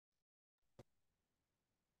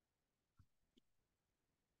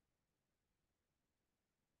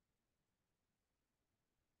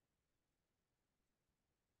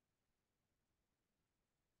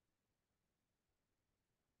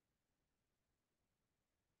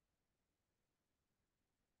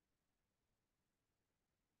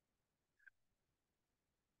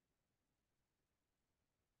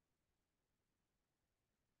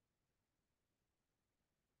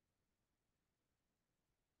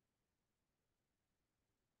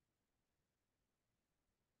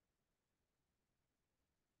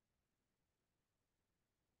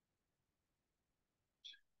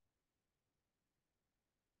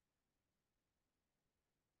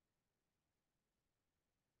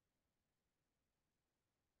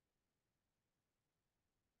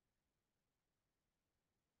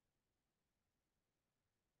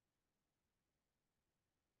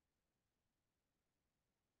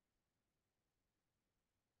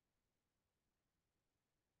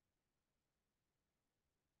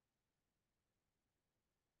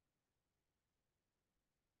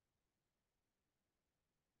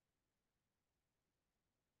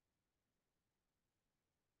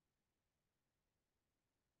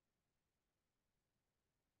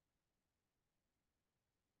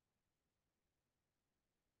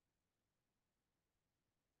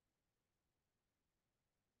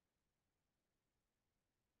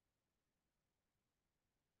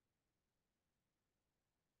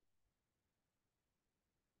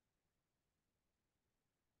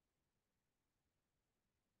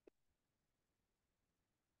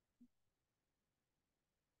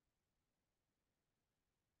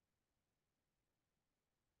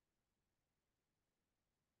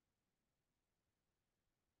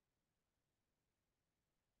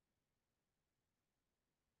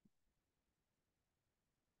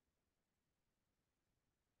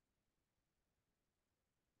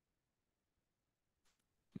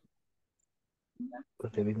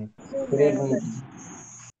Good evening. Good evening.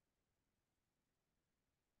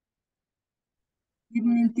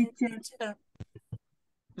 Evening, teacher.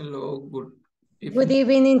 Hello, Good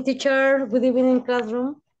evening, teacher. Good evening,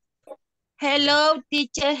 classroom. Hello,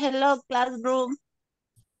 teacher. Hello, classroom.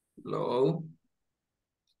 Hello.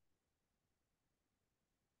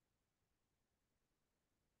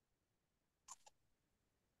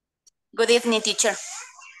 Good evening, teacher.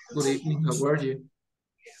 Good evening. How are you?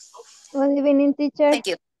 Good evening, teacher. Thank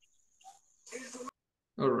you.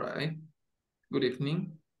 All right. Good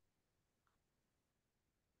evening.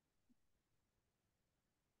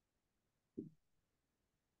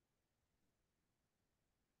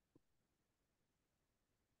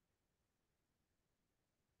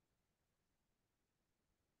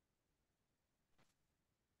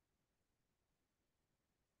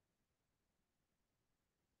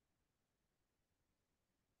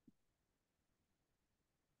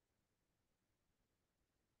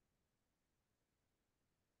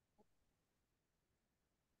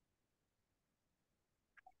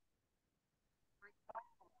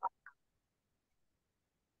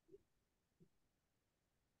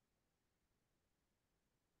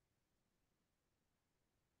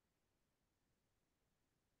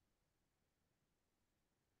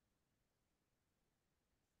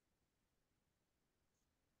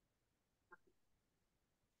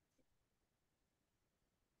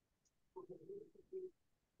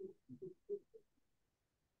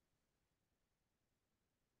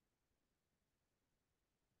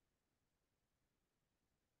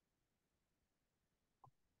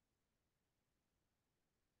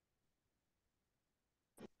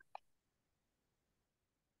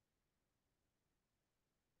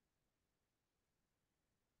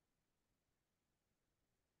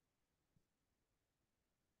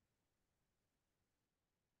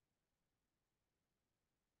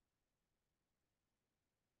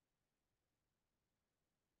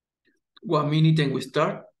 One minute and we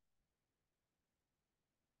start.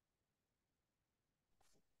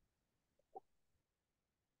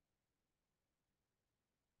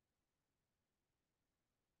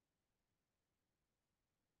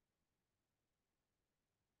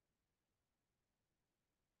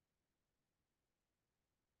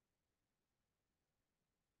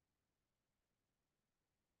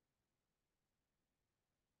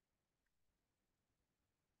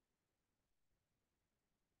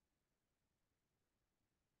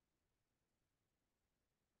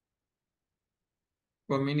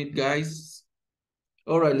 One minute, guys.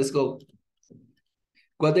 All right, let's go.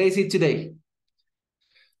 What day is it today?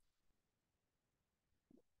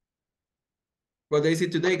 What day is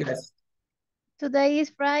it today, guys? Today is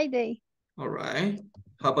Friday, All right.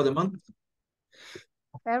 How about the month?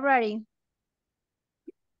 February.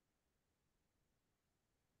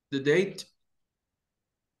 The date?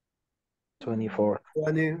 24.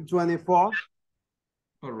 24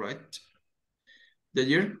 All right. The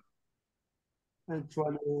year? and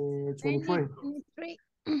 2023. 2023.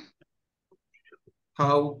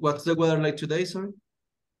 What's the weather like today, sorry?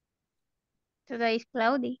 Today is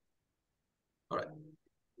cloudy. All right.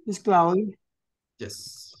 It's cloudy.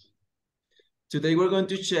 Yes. Today we're going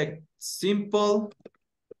to check simple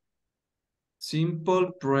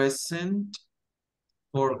present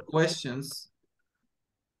for questions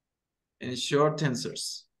and short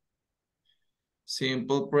answers.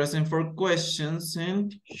 Simple present for questions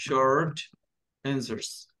and short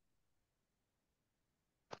answers.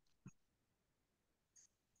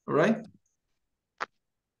 All right?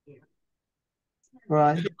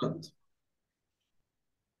 Right.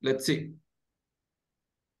 Let's see.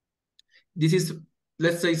 This is,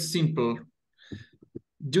 let's say, simple.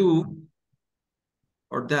 Do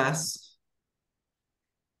or does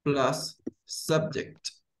plus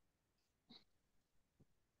subject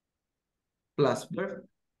plus verb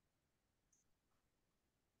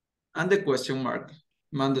and the question mark,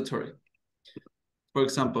 mandatory. For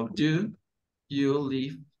example, do you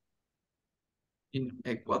live in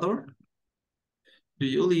Ecuador? Do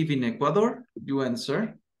you live in Ecuador? You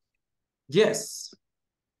answer, yes,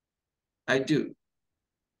 I do.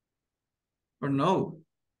 Or no,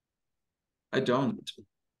 I don't.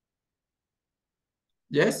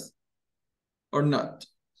 Yes or not?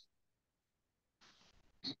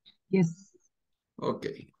 Yes.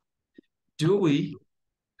 Okay. Do we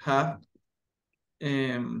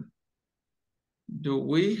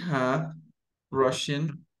have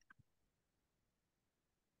Russian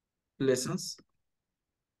lessons?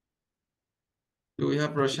 Do we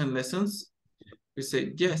have Russian lessons? We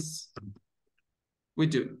say yes, we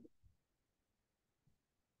do.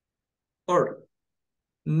 Or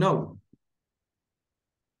no,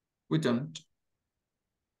 we don't.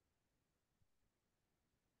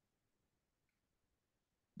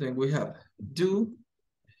 Then we have, do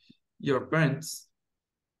your parents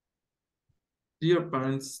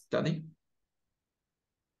study?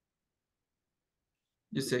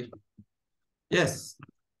 You say, yes,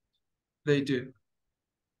 they do.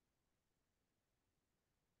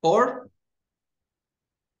 Or,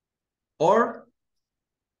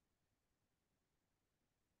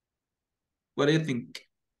 what do you think?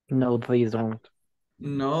 No, they don't.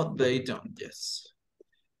 No, they don't, yes.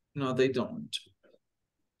 No, they don't.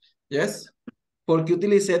 Yes? ¿Por qué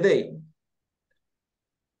utilicé they?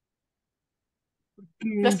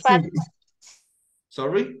 Los padres.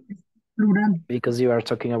 Sorry? Plural. Because you are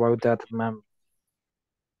talking about that, ma'am.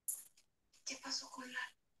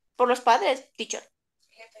 Por los padres, teacher.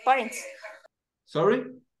 Parents. Sorry?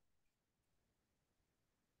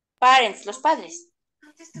 Parents, los padres.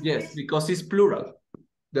 Yes, because it's plural.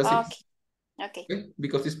 That's it. Okay. Okay. Okay,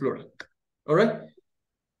 because it's plural. All right.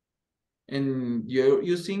 And you're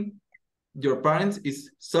using your parents is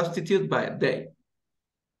substitute by they.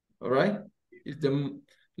 All right. It's the,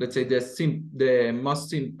 let's say, the most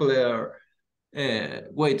simpler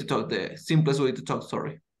way to talk, the simplest way to talk,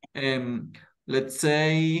 sorry. Let's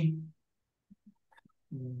say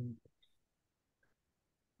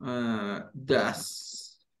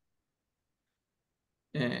does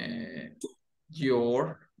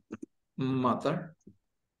your mother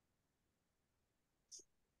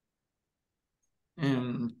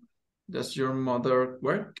does your mother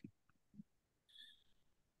work?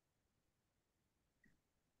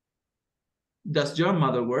 Does your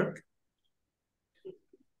mother work?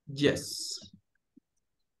 Yes,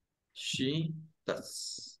 she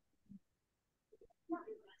does.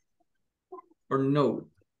 Or no,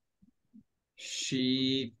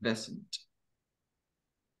 she doesn't.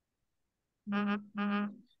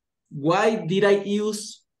 Why did I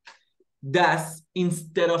use does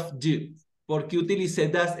instead of do? ¿Por qué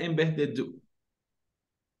utilicé does en vez de do?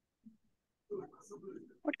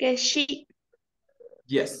 Porque she.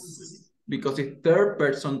 Yes, because it's third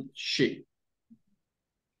person she.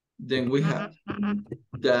 Then we have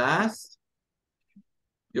does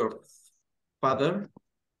your father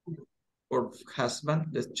or husband,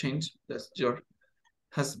 let's change, that's your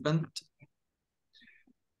husband,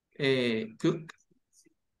 cook?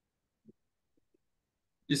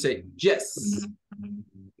 You say yes.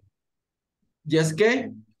 Yes,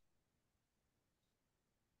 ¿qué?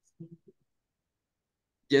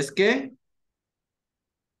 Yes, ¿qué?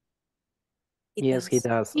 Yes, he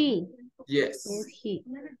does. He. Yes. Yes, he.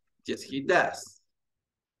 Yes, he does.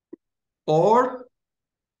 Or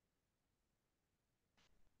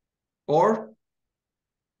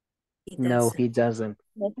No, he doesn't.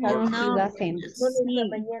 No, Or- he doesn't. yes. He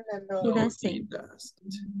doesn't. He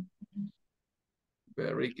doesn't.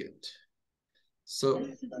 Very good. So,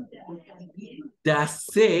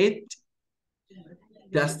 does it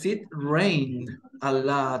rain a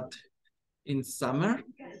lot in summer?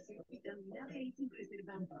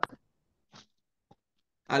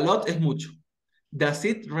 A lot es mucho. Does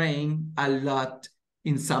it rain a lot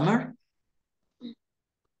in summer?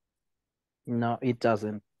 No, it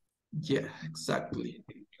doesn't. Yeah, exactly.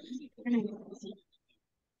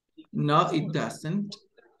 No, it doesn't.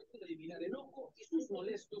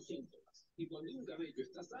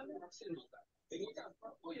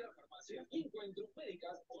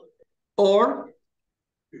 Or,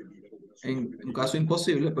 en un caso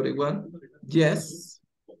imposible, pero igual, yes,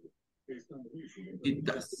 it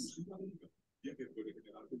does.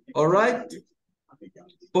 All right.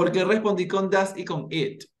 ¿Por qué respondí con does y con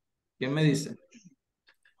it? ¿Quién me dice?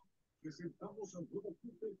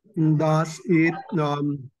 Does it,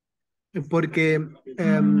 porque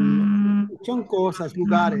son cosas,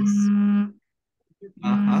 lugares.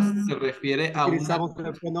 Ajá, se refiere a una... Utilizamos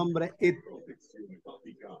el pronombre it.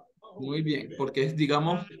 Muy bien, porque es,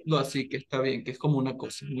 digámoslo así, que está bien, que es como una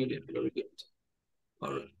cosa. Muy bien, very good.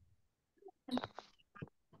 All right.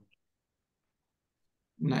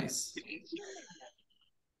 Nice.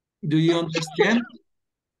 Do you understand?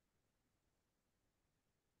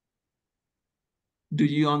 Do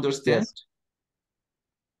you understand? Yes.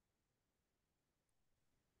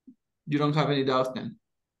 You don't have any doubts then?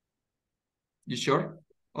 You sure?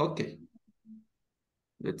 Okay.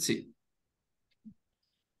 Let's see.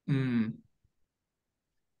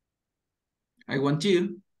 I want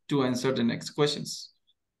you to answer the next questions.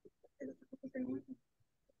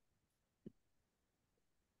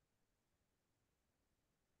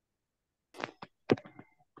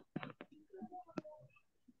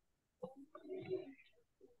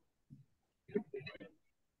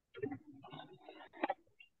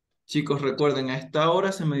 Chicos, recuerden, a esta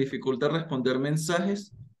hora se me dificulta responder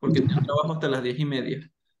mensajes porque tengo trabajo hasta las 10:30.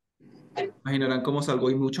 Imaginarán cómo salgo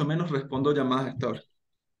y mucho menos respondo llamadas a esta hora.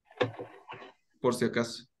 Por si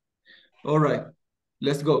acaso. All right.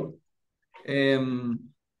 Let's go.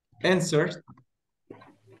 Answer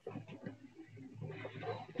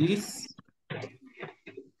these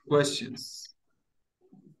questions.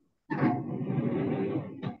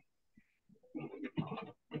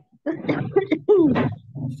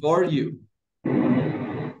 For you.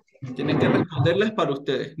 Tienen que responderles para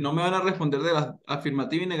ustedes. No me van a responder de la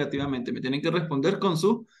afirmativa y negativamente. Me tienen que responder con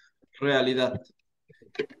su realidad.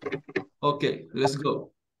 Ok, let's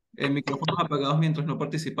go. Micrófonos apagados mientras no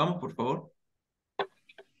participamos, por favor.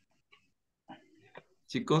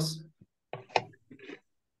 Chicos.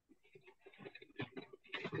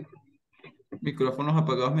 Micrófonos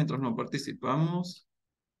apagados mientras no participamos.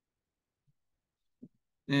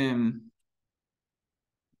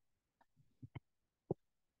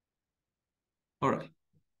 All right.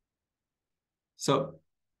 So,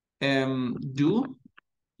 do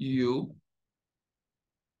you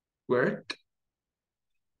work?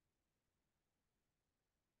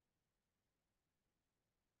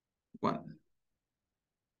 One.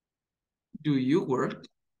 Do you work?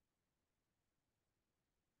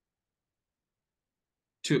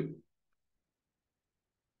 Two.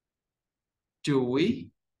 Do we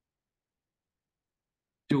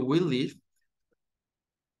live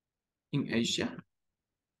in Asia?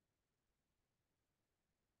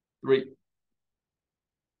 Three.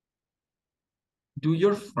 Do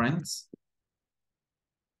your friends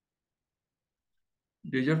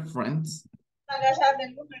Do your friends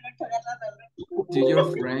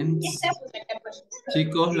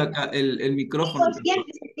Chicos, el micrófono.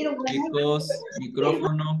 Chicos,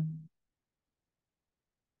 micrófono.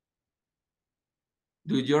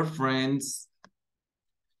 Do your friends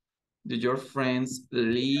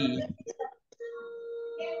leave?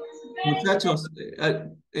 Muchachos,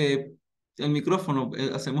 el micrófono,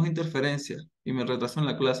 hacemos interferencia y me retraso en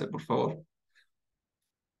la clase, por favor.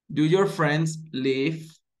 Do your friends live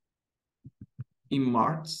in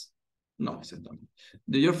Mars? No, ese no.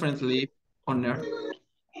 Do your friends live on Earth?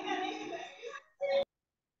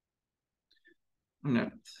 On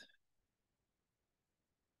Earth.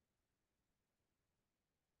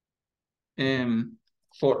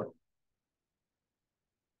 4.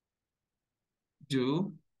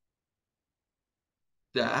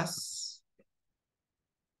 Does.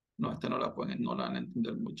 No, esta no la pueden, no la van a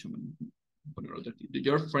entender mucho. Poner otra aquí. Do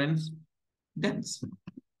your friends dance?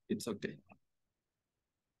 It's okay.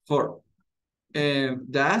 4.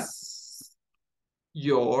 Does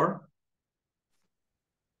your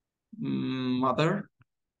mother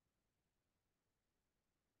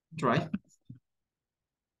drive?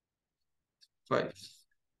 5.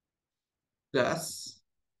 Does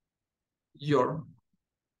your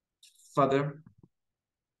father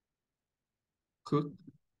cook?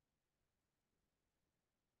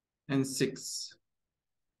 And 6.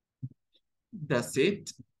 Does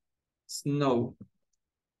it snow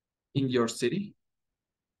in your city?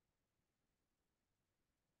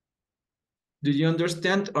 Do you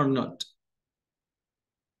understand or not?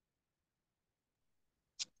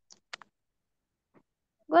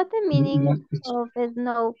 What's the meaning of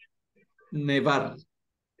snow? Nevar.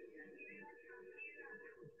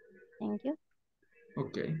 Thank you.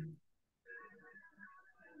 Ok.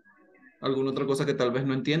 ¿Alguna otra cosa que tal vez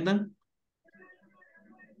no entiendan?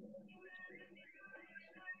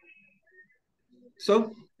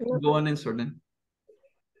 So, go and answer them.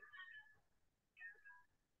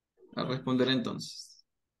 A responder entonces.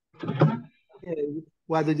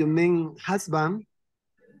 What do you mean, husband?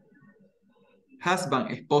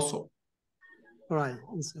 Husband, esposo. All right.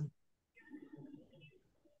 So,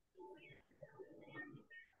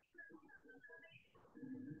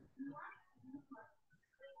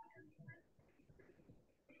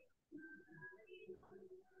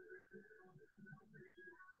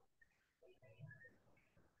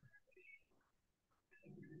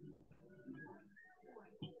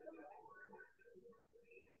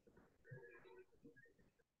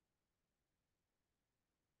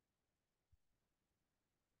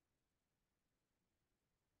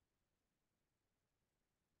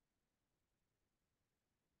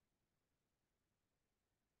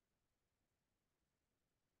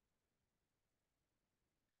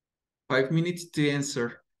 5 minutes to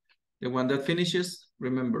answer. The one that finishes,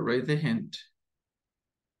 remember, raise the hand.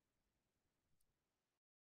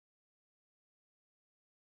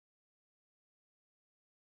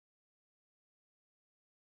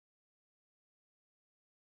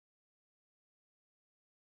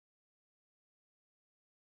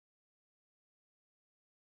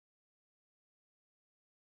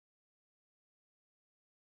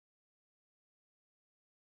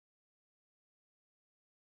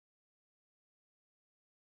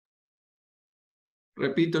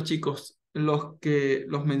 Repito, chicos,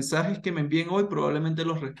 los mensajes que me envíen hoy probablemente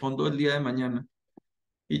los respondo el día de mañana.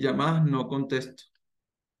 Y llamadas no contesto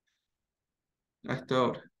a esta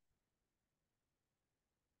hora.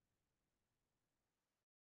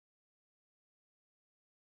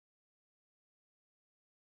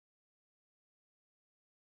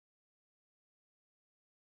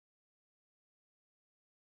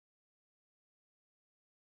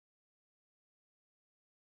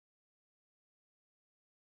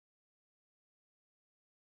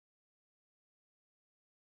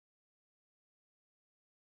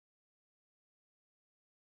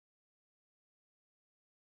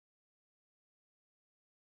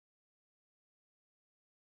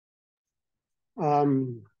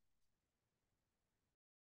 Um,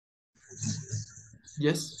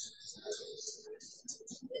 Yes.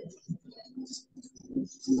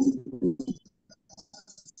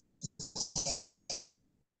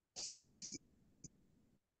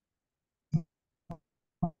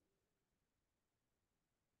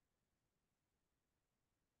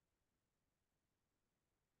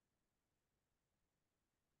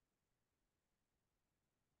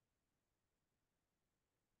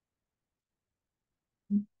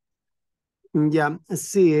 ya,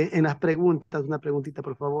 sí, en las preguntas, una preguntita,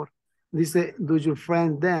 por favor. Dice, do your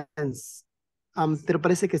friend dance? Pero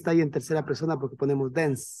parece que está ahí en tercera persona porque ponemos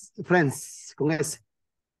dance, friends, con S.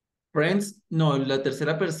 Friends, no, la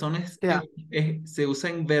tercera persona Yeah. se usa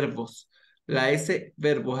en verbos. La S,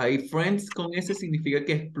 verbos. Ahí friends con S significa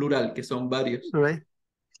que es plural, que son varios. All right.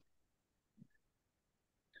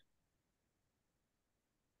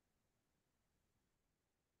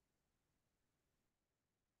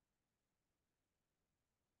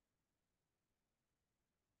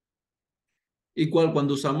 Igual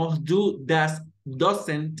cuando usamos do, does,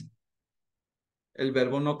 doesn't, el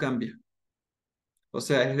verbo no cambia. O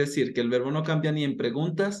sea, es decir, que el verbo no cambia ni en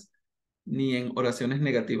preguntas ni en oraciones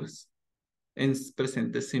negativas. En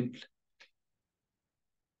presente simple.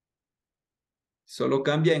 Solo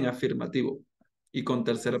cambia en afirmativo y con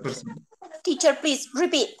tercera persona. Teacher, please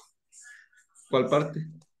repeat. ¿Cuál parte?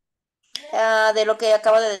 De lo que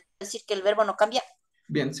acaba de decir que el verbo no cambia.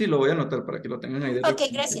 Bien, sí, lo voy a anotar para que lo tengan ahí de Ok,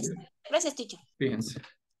 referencia. gracias. Gracias, teacher. Fíjense.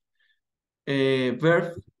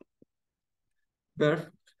 Verb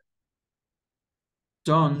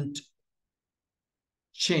don't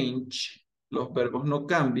change. Los verbos no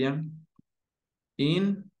cambian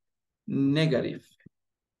in negative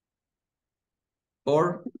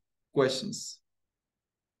or questions.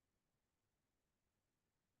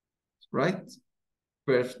 Right?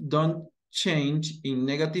 Verbs don't change in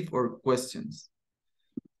negative or questions.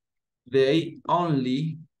 They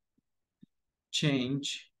only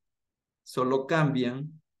change, solo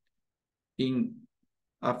cambian in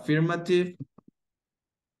affirmative,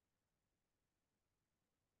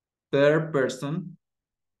 third person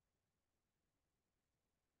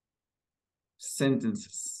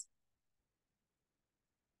sentences.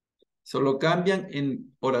 Solo cambian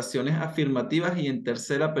en oraciones afirmativas y en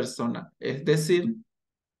tercera persona. Es decir,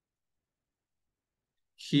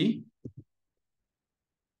 he,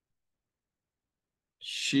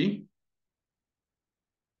 she,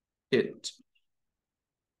 it.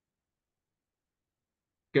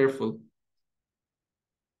 Careful.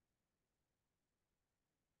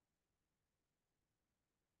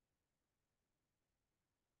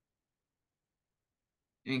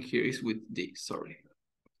 And here is with D, sorry.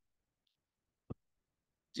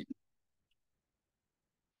 G.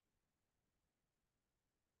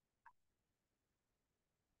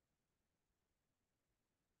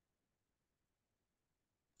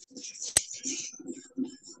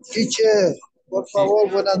 Teacher, por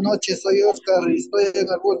favor, buenas noches. Soy Oscar y estoy en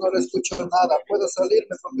el bus, no le escucho nada. ¿Puedo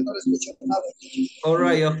salirme porque no le escucho nada? All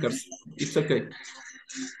right, Oscar. It's okay.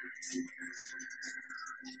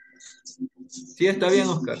 Sí, está bien,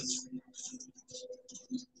 Oscar.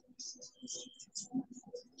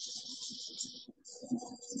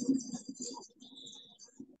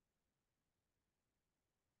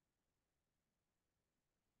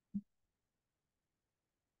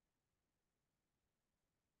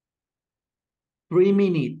 Three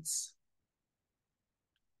minutes.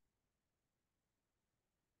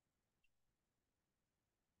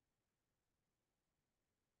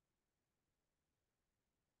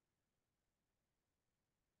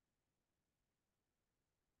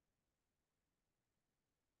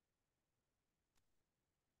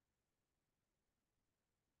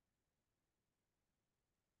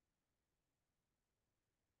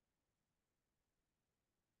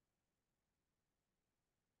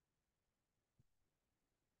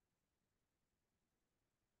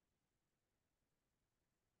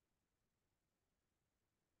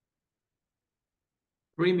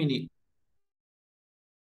 3 minutes.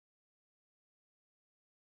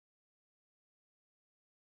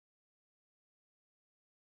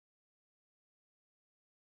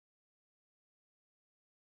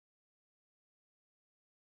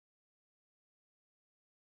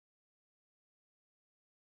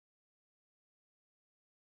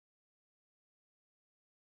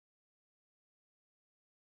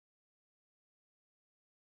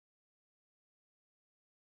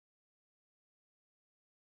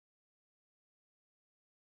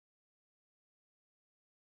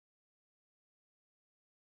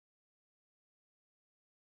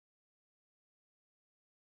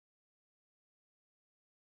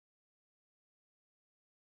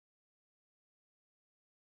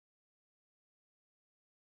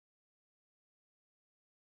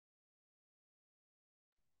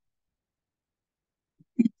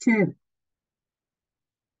 Teacher,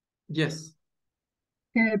 Yes.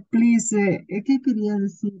 please, ¿qué quería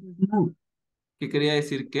decir snow? ¿Qué quería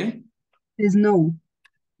decir qué? Snow.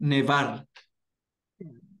 Nevar.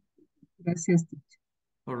 Gracias, teacher.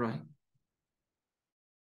 All right.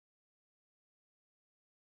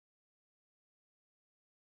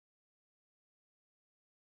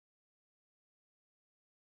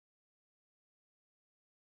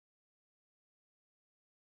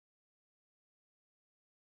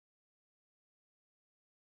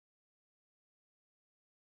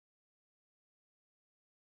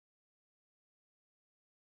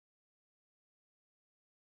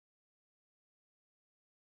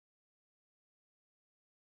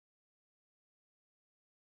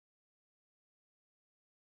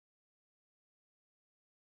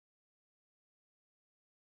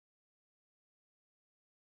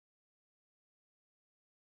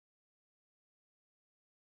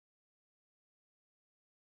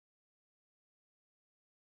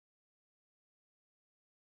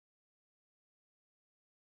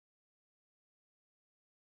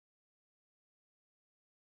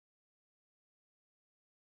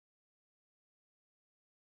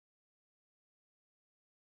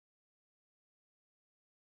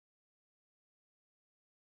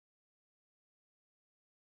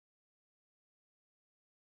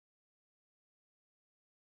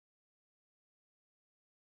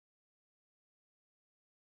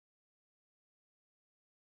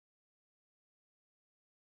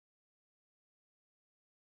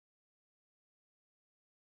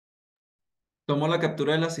 Tomó la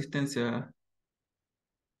captura de la asistencia.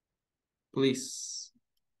 Please.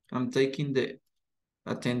 I'm taking the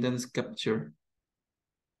attendance capture.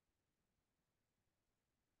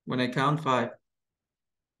 When I count 5.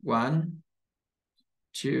 1,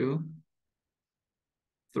 2,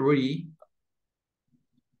 3,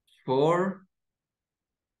 4,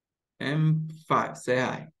 and 5. Say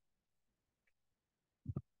hi.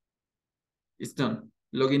 It's done.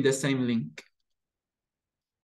 Log in the same link.